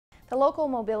The local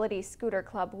mobility scooter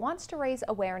club wants to raise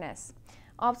awareness.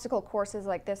 Obstacle courses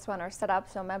like this one are set up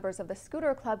so members of the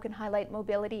scooter club can highlight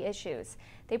mobility issues.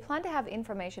 They plan to have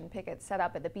information pickets set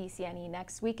up at the BCNE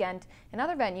next weekend and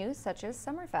other venues such as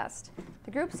Summerfest.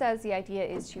 The group says the idea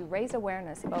is to raise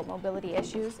awareness about mobility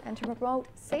issues and to promote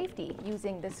safety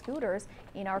using the scooters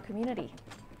in our community.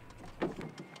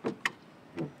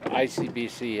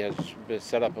 ICBC has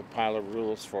set up a pile of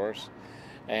rules for us,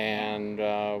 and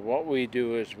what we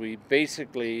do is we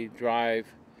basically drive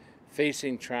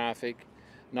facing traffic,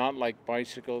 not like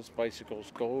bicycles.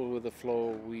 Bicycles go with the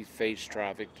flow. We face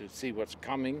traffic to see what's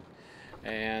coming,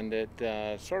 and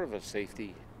it's sort of a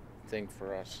safety thing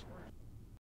for us.